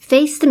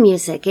Face the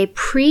Music, a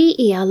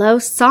pre-ELO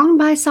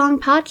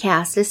song-by-song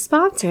podcast, is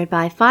sponsored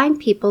by fine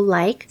people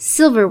like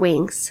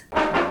Silverwings.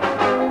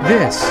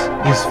 This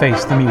is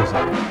Face the Music,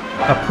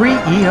 a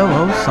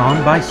pre-ELO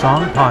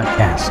song-by-song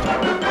podcast.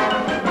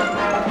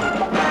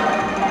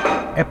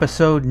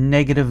 Episode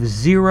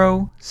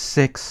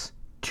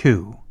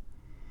 -062.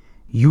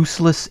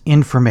 Useless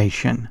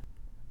Information.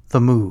 The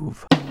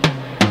Move.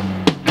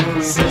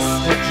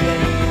 Sister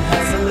Jane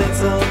has a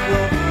little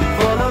book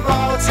full of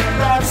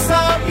autographs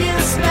of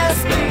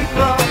useless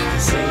people.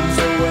 Seems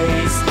a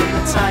waste of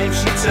the time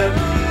she took,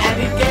 and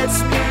it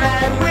gets me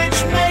mad,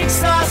 which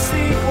makes us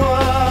equal.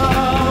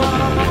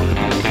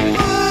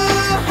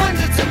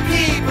 Hundreds of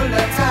people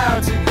left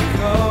out in the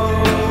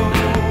cold,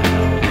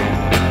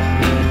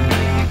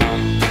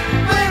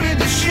 wearing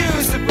the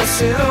shoes that were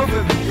silver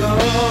and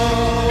gold.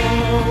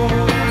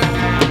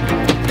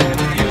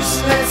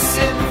 Useless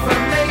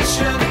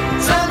information,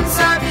 tons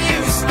of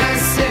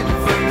useless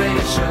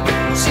information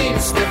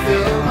seems to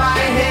fill my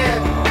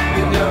head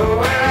with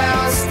nowhere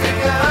else to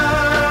go.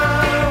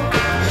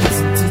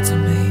 Isn't it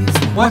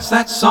amazing? What's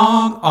that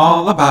song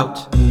all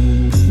about?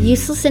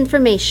 Useless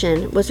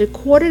Information was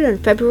recorded on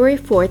February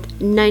 4th,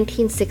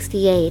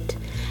 1968,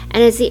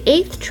 and is the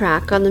 8th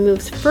track on the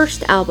Move's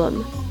first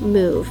album,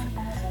 Move.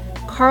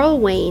 Carl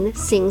Wayne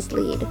sings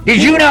lead.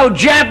 Did you know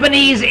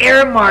Japanese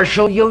Air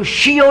Marshal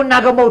Yoshio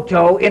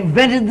Nagamoto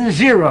invented the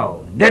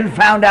zero, then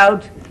found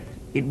out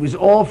it was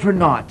all for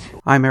naught?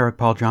 I'm Eric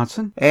Paul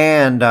Johnson,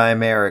 And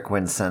I'm Eric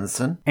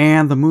Winsenson.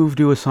 and the Move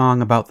do a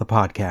song about the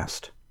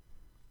podcast.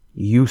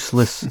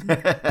 Useless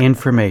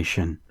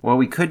Information. Well,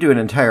 we could do an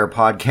entire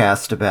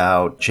podcast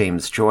about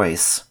James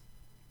Joyce.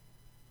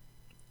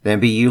 Then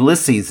be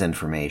Ulysses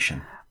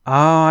information. Oh,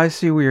 I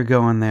see where you're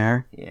going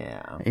there.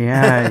 Yeah.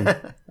 Yeah,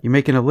 you're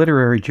making a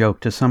literary joke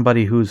to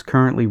somebody who's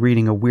currently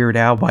reading a Weird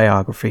Al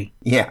biography.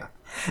 Yeah.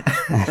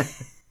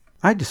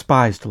 I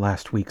despised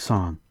last week's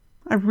song.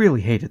 I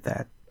really hated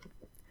that.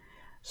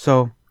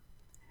 So,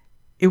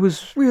 it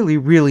was really,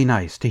 really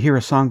nice to hear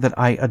a song that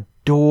I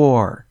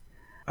adore.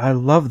 I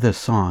love this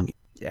song.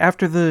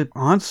 After the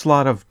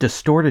onslaught of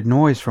distorted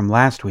noise from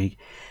last week,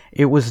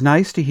 it was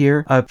nice to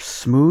hear a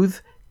smooth,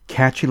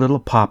 catchy little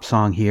pop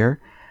song here.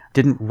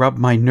 Didn't rub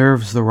my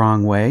nerves the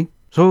wrong way.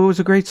 So it was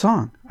a great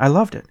song. I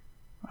loved it.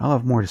 I'll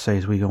have more to say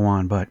as we go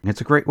on, but it's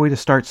a great way to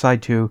start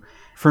side 2.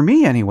 For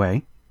me,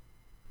 anyway.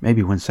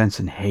 Maybe when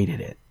Sensen hated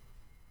it.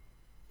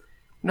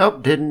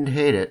 Nope, didn't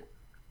hate it.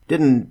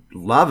 Didn't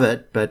love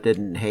it, but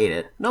didn't hate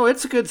it. No,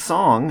 it's a good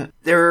song.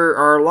 There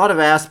are a lot of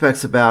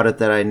aspects about it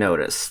that I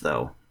noticed,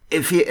 though.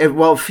 It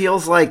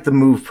feels like the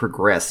Move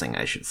progressing,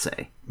 I should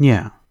say.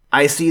 Yeah.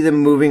 I see them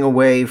moving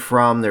away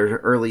from their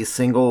early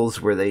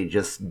singles where they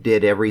just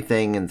did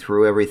everything and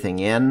threw everything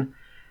in.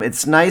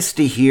 It's nice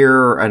to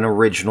hear an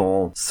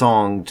original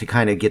song to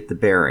kind of get the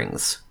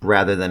bearings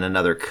rather than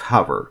another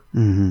cover.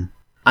 Mm-hmm.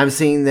 I'm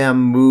seeing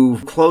them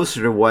move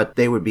closer to what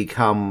they would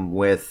become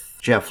with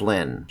Jeff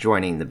Lynne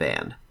joining the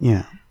band.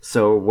 Yeah.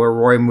 So where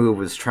Roy Moove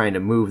was trying to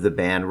move the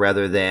band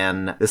rather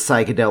than the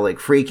psychedelic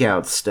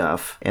freakout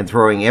stuff and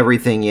throwing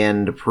everything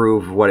in to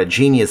prove what a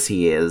genius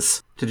he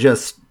is to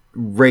just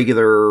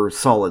regular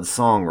solid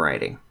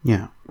songwriting.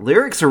 Yeah.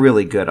 Lyrics are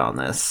really good on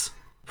this.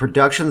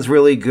 Production's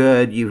really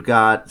good. You've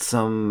got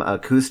some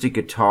acoustic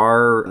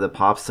guitar that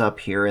pops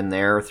up here and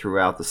there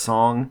throughout the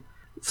song.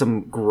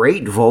 Some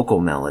great vocal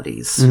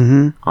melodies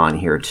on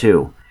here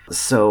too.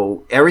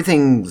 So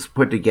everything's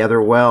put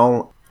together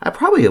well. I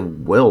probably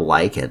will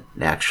like it,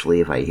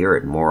 actually, if I hear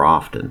it more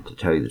often, to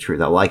tell you the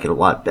truth. I like it a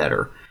lot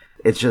better.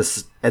 It's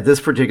just, at this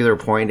particular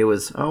point,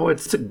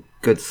 it's a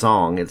good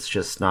song. It's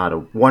just not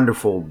a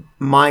wonderful,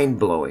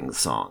 mind-blowing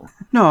song.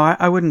 No,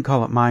 I wouldn't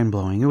call it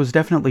mind-blowing. It was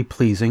definitely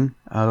pleasing.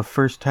 The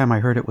first time I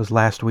heard it was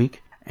last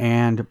week,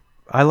 and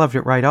I loved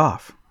it right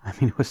off. I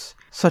mean, it was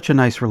such a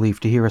nice relief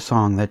to hear a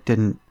song that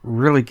didn't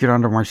really get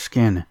under my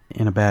skin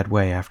in a bad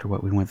way after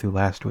what we went through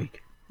last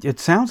week. It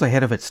sounds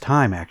ahead of its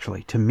time,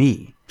 actually, to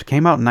me. It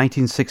came out in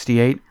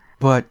 1968,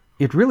 but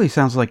it really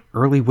sounds like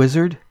early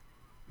Wizard,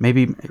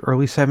 maybe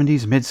early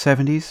 70s,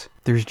 mid-70s.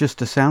 There's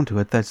just a sound to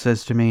it that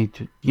says to me,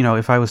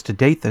 if I was to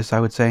date this,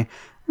 I would say,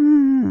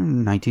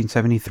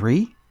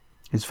 1973?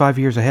 It's 5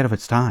 years ahead of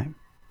its time.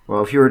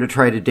 Well, if you were to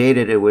try to date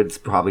it, it would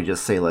probably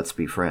just say, let's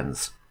be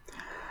friends.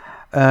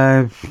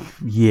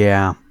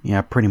 Yeah,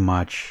 pretty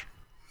much.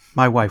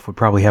 My wife would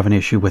probably have an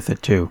issue with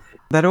it, too.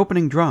 That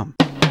opening drum.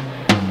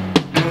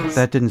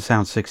 That didn't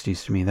sound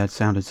 60s to me. That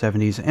sounded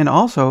 70s. And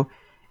also,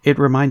 it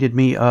reminded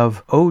me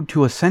of Ode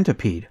to a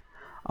Centipede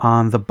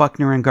on the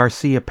Buckner and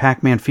Garcia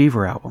Pac-Man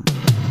Fever album.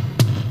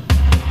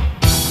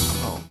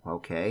 Oh,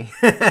 okay.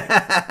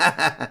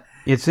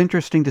 It's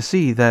interesting to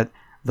see that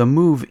the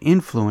Move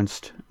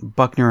influenced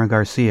Buckner and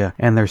Garcia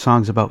and their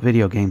songs about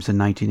video games in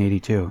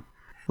 1982.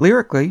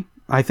 Lyrically,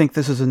 I think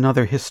this is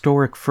another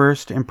historic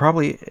first and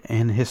probably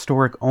an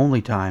historic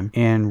only time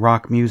in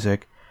rock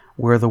music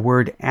where the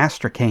word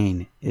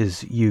astracane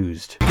is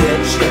used. I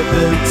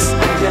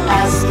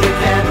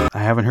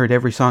haven't heard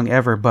every song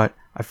ever, but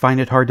I find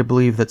it hard to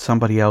believe that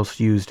somebody else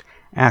used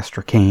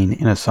astracane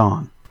in a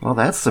song. Well,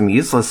 that's some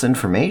useless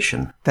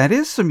information. That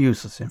is some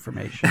useless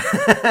information.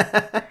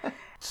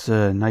 It's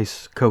a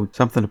nice coat,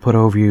 something to put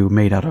over you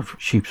made out of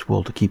sheep's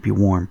wool to keep you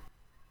warm.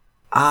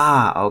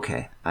 Ah,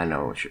 okay. I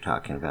know what you're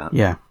talking about.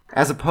 Yeah.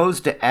 As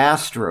opposed to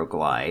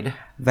Astroglide,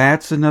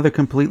 That's another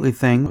completely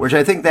thing. which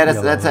I think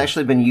that's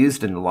actually been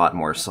used in a lot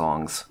more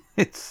songs.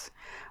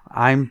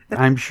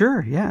 I'm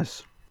sure,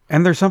 yes.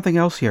 And there's something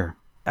else here.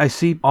 I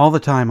see all the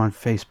time on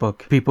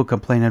Facebook people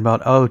complaining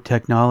about,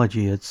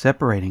 technology, it's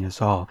separating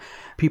us all.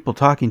 People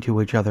talking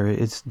to each other,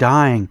 it's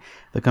dying.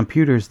 The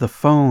computers, the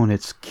phone,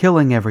 it's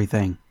killing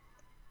everything.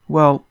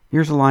 Well,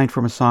 here's a line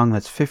from a song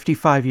that's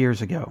 55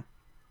 years ago.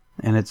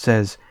 And it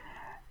says,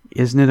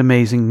 "Isn't it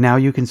amazing? Now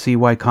you can see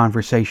why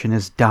conversation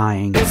is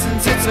dying."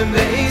 Isn't it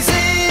amazing?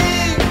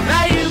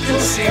 Now you can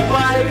see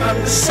why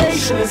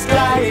conversation is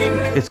dying.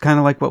 It's kind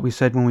of like what we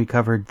said when we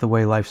covered The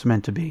Way Life's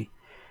Meant to Be.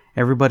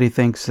 Everybody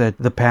thinks that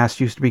the past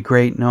used to be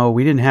great. No,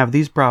 we didn't have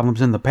these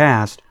problems in the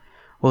past.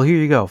 Well, here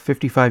you go,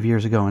 55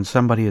 years ago, and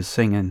somebody is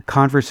singing,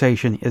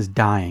 conversation is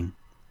dying.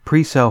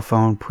 Pre-cell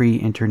phone,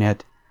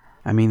 pre-internet.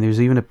 I mean, there's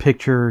even a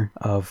picture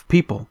of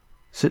people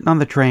sitting on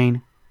the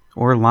train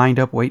or lined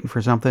up waiting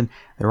for something.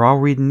 They're all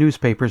reading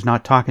newspapers,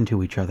 not talking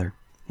to each other.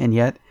 And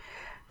yet,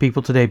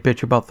 people today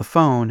bitch about the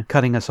phone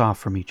cutting us off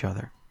from each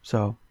other.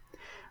 So,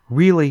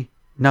 really,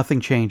 nothing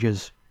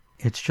changes.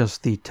 It's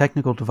just the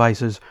technical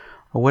devices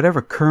or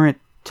whatever current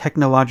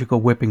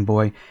technological whipping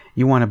boy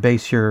you want to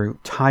base your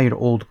tired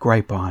old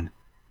gripe on.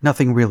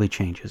 Nothing really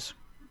changes.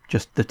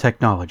 Just the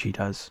technology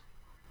does.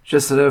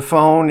 Just that a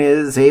phone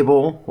is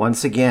able,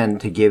 once again,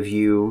 to give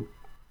you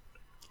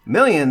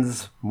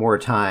millions more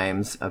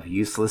times of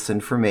useless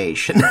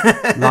information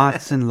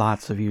Lots and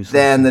lots of useless.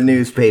 than the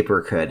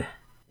newspaper could.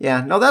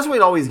 Yeah, no, that's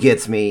what always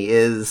gets me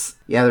is,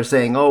 they're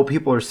saying,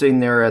 people are sitting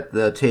there at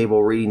the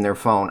table reading their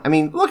phone. I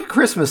mean, look at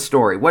Christmas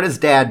Story. What does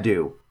Dad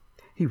do?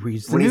 He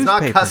reads the When he's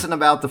newspaper. not cussing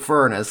about the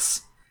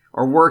furnace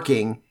or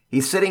working,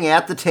 he's sitting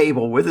at the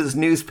table with his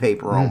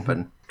newspaper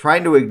open,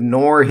 trying to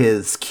ignore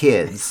his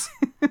kids,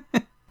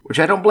 which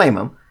I don't blame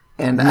him.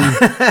 And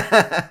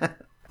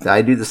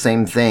I do the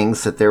same thing,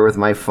 sit there with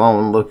my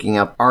phone looking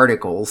up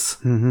articles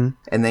and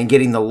then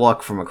getting the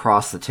look from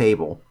across the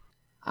table.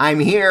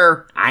 I'm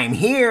here.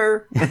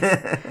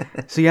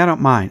 See, I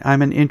don't mind.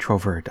 I'm an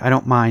introvert. I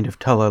don't mind if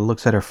Tulla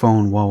looks at her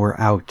phone while we're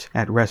out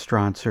at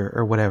restaurants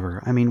or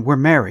whatever. I mean, we're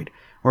married.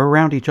 We're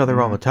around each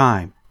other all the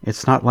time.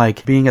 It's not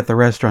like being at the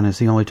restaurant is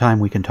the only time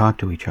we can talk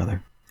to each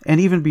other. And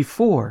even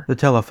before the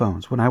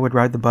telephones, when I would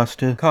ride the bus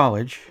to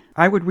college,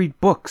 I would read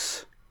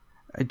books.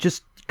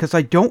 Just because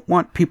I don't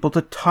want people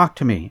to talk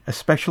to me,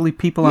 especially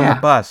people on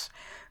the bus.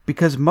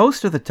 Because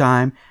most of the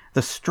time,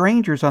 the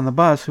strangers on the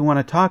bus who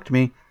want to talk to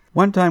me,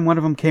 one time one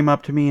of them came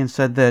up to me and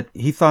said that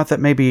he thought that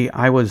maybe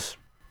I was,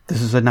 this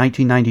is a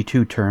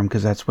 1992 term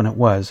because that's when it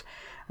was,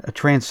 a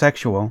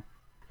transsexual,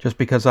 just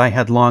because I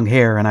had long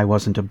hair and I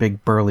wasn't a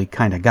big burly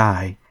kind of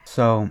guy.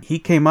 So he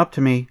came up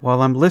to me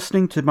while I'm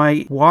listening to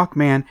my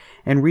Walkman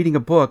and reading a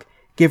book,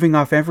 giving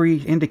off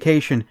every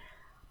indication,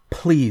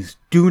 please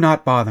do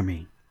not bother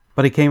me.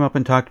 But he came up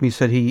and talked to me,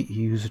 said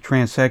he was a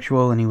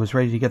transsexual and he was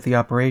ready to get the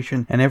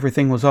operation and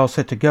everything was all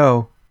set to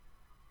go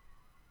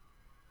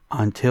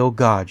until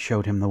God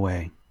showed him the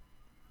way.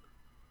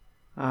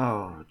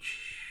 Oh,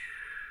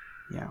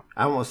 Yeah.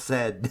 I almost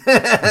said,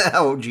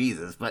 oh,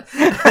 Jesus, but...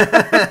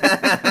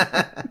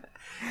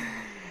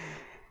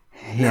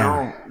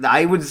 Yeah. No,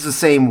 I was the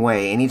same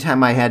way.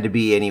 Anytime I had to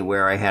be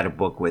anywhere, I had a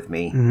book with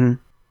me. Mm-hmm.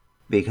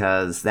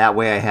 Because that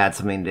way I had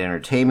something to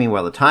entertain me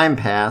while the time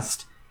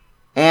passed.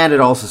 And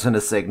it also sent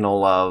a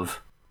signal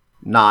of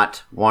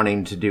not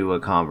wanting to do a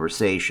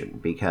conversation.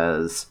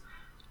 Because,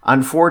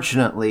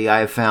 unfortunately, I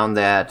have found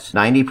that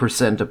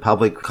 90% of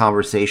public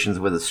conversations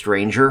with a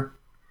stranger,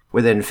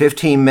 within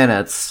 15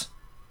 minutes,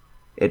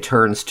 it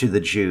turns to the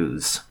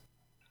Jews.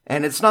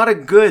 And it's not a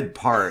good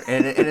part.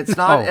 And it's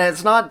not, and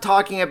it's not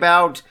talking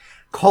about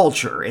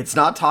culture. It's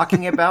not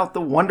talking about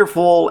the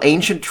wonderful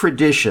ancient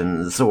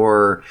traditions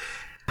or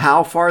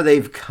how far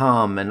they've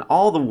come and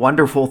all the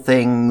wonderful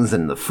things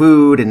and the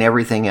food and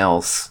everything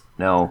else.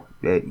 No,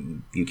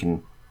 you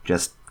can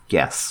just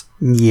guess.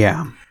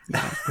 Yeah,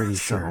 pretty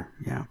sure.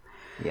 Yeah.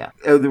 Yeah.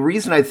 The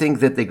reason I think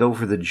that they go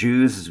for the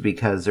Jews is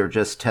because they're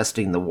just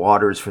testing the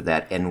waters for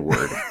that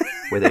N-word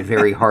with a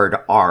very hard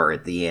R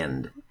at the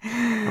end.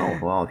 Oh,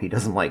 well, if he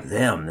doesn't like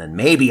them, then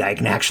maybe I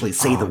can actually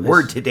say the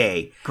word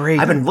today. Great.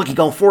 I've been looking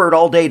forward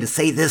all day to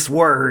say this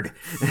word.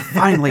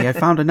 Finally, I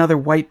found another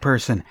white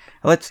person.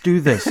 Let's do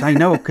this. I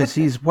know, because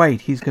he's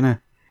white. He's gonna...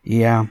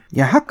 Yeah,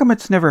 how come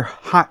it's never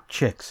hot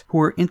chicks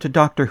who are into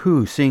Doctor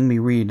Who seeing me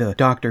read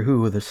Doctor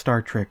Who, the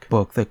Star Trek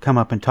book, that come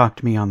up and talk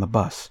to me on the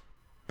bus?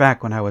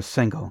 Back when I was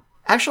single.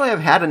 Actually,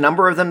 I've had a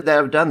number of them that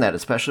have done that,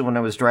 especially when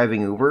I was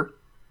driving Uber.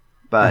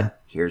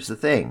 But here's the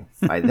thing.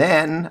 By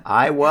then,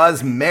 I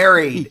was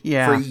married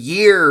for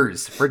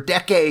years, for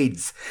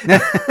decades.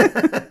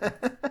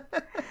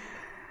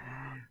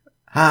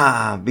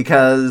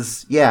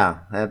 Because,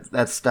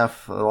 that's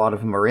stuff a lot of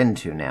them are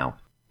into now.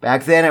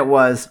 Back then it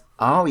was,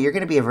 oh, you're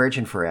going to be a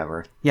virgin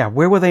forever. Yeah,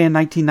 where were they in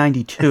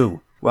 1992?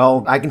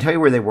 Well, I can tell you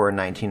where they were in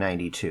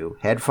 1992.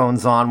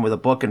 Headphones on with a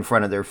book in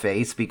front of their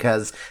face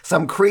because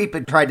some creep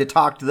had tried to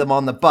talk to them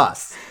on the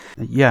bus.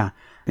 Yeah,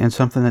 and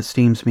something that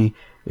steams me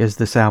is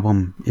this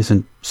album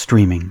isn't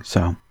streaming,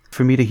 so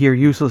for me to hear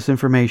Useless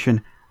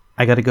Information,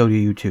 I gotta go to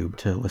YouTube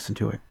to listen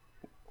to it.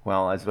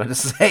 Well, I was about to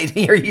say, to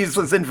hear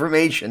Useless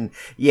Information,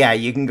 yeah,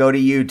 you can go to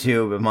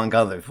YouTube, among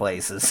other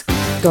places.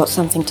 Got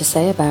something to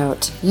say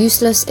about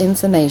useless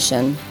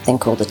information? Then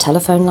call the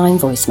telephone line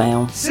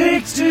voicemail.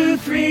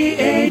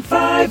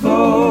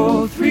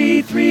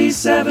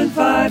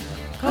 623-850-3375.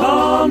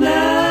 Call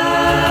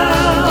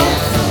now.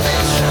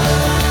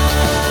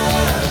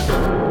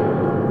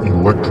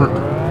 Electric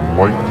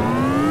Light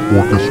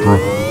Orchestra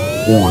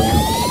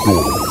Origin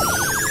Story.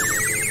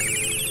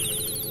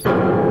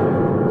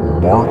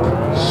 Mark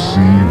C.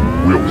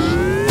 Wilson.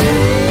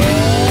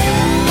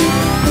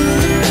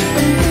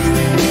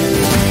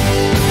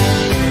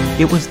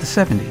 It was the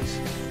 70s,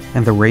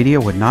 and the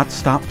radio would not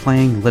stop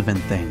playing Livin'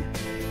 Thing.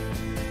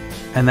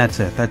 And that's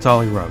it. That's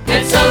all he wrote.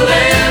 It's a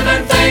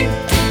living thing.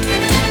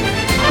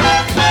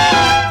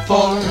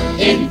 For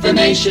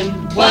information,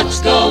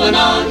 what's going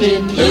on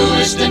in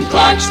Lewiston,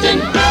 Clarkston,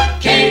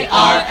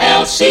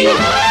 KRLC,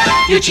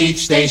 your chief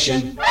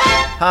station.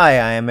 Hi,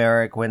 I am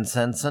Eric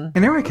Winsenson.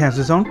 And Eric has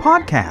his own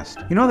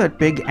podcast. You know that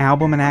big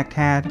album an act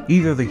had?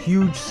 Either the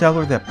huge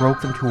seller that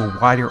broke them to a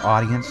wider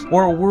audience,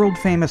 or a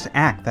world-famous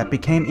act that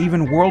became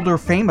even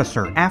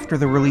worlder-famouser after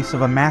the release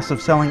of a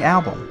massive selling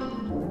album.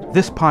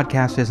 This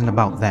podcast isn't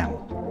about them.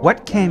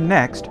 What came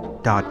next, ...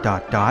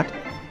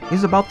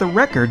 is about the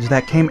records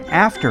that came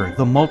after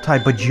the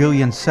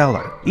multi-bajillion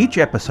seller. Each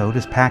episode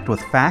is packed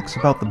with facts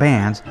about the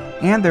bands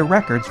and their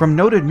records from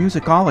noted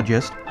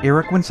musicologist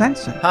Eric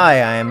Winsenson. Hi,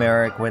 I am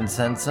Eric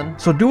Winsenson.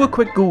 So do a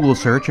quick Google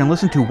search and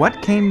listen to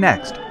What Came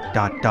Next, ...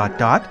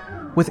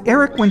 with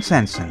Eric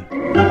Winsenson.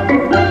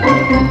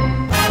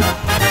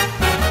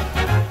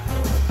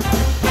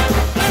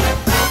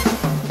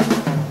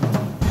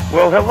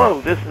 Well,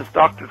 hello, this is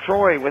Dr.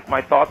 Troy with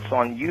my thoughts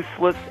on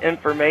Useless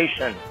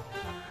Information.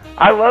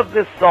 I love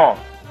this song.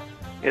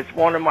 It's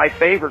one of my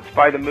favorites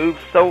by The Moves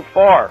so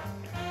far.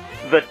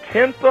 The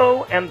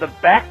tempo and the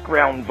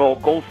background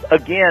vocals,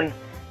 again,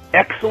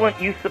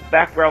 excellent use of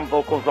background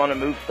vocals on a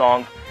Moves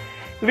song,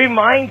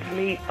 reminds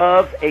me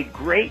of a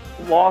great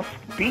lost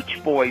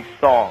Beach Boys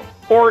song.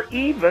 Or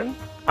even,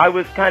 I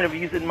was kind of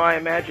using my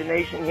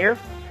imagination here,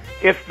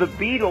 if the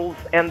Beatles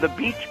and the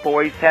Beach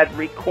Boys had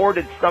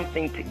recorded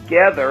something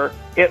together,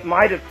 it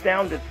might have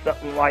sounded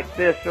something like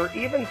this. Or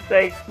even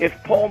say, if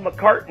Paul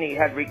McCartney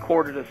had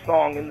recorded a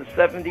song in the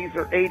 70s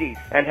or 80s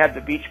and had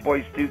the Beach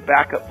Boys do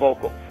backup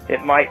vocals,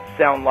 it might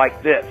sound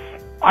like this.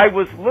 I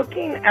was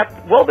looking at,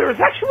 well, there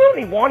was actually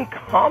only one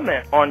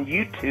comment on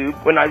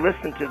YouTube when I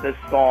listened to this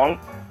song.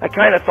 I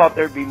kind of thought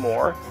there'd be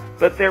more,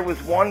 but there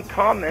was one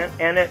comment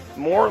and it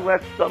more or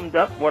less summed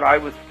up what I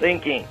was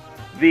thinking.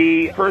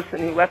 The person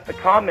who left the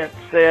comment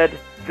said,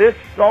 this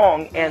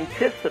song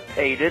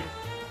anticipated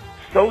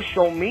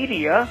social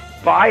media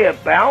by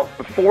about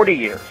 40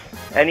 years.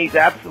 And he's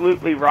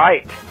absolutely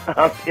right.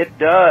 It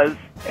does.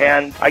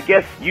 And I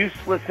guess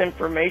Useless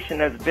Information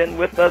has been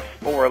with us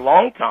for a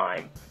long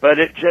time, but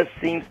it just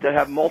seems to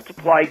have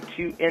multiplied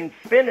to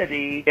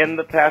infinity in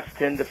the past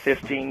 10 to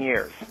 15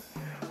 years.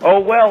 Oh,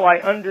 well, I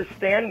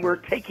understand we're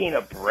taking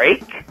a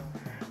break,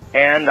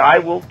 and I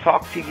will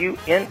talk to you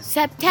in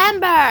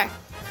September.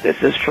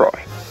 This is Troy.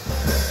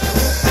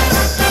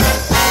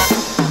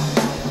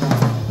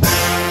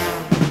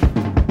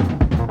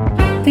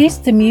 Face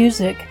the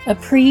Music, a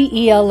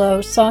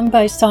pre-ELO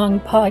song-by-song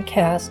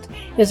podcast,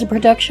 is a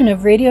production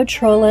of Radio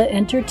Trolla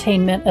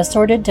Entertainment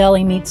Assorted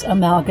Deli Meats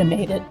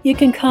Amalgamated. You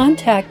can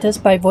contact us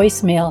by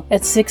voicemail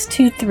at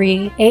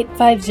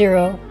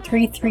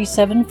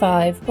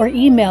 623-850-3375 or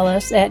email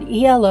us at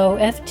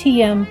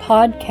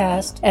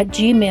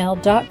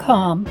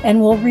eloftmpodcast@gmail.com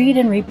and we'll read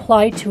and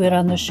reply to it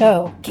on the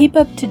show. Keep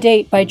up to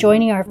date by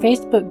joining our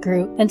Facebook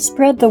group and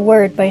spread the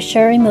word by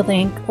sharing the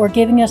link or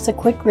giving us a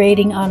quick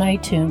rating on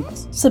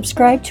iTunes.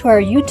 Subscribe to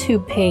our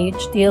YouTube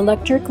page, the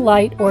Electric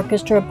Light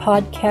Orchestra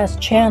Podcast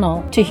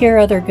channel, to hear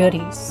other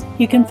goodies.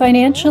 You can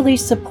financially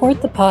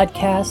support the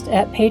podcast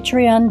at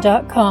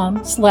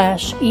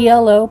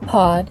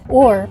patreon.com/ELOpod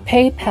or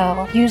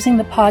PayPal using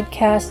the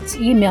podcast's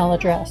email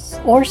address,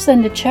 or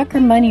send a check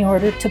or money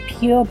order to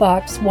P.O.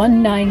 Box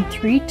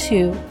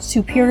 1932,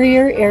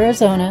 Superior,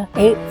 Arizona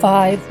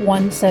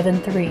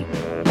 85173.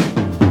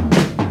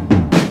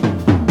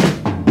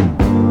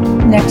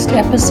 Next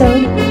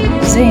episode,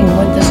 Sing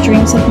with the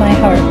Strings of My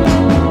Heart.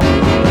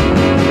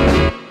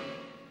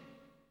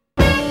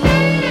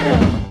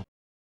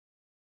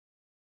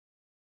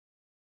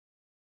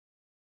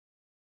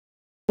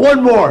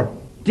 One more.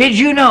 Did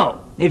you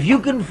know, if you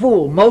can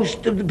fool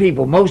most of the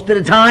people most of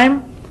the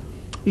time,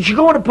 you should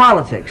go into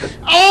politics.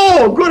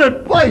 Oh, good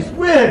advice,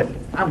 Win.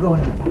 I'm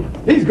going into politics.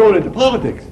 He's going into politics.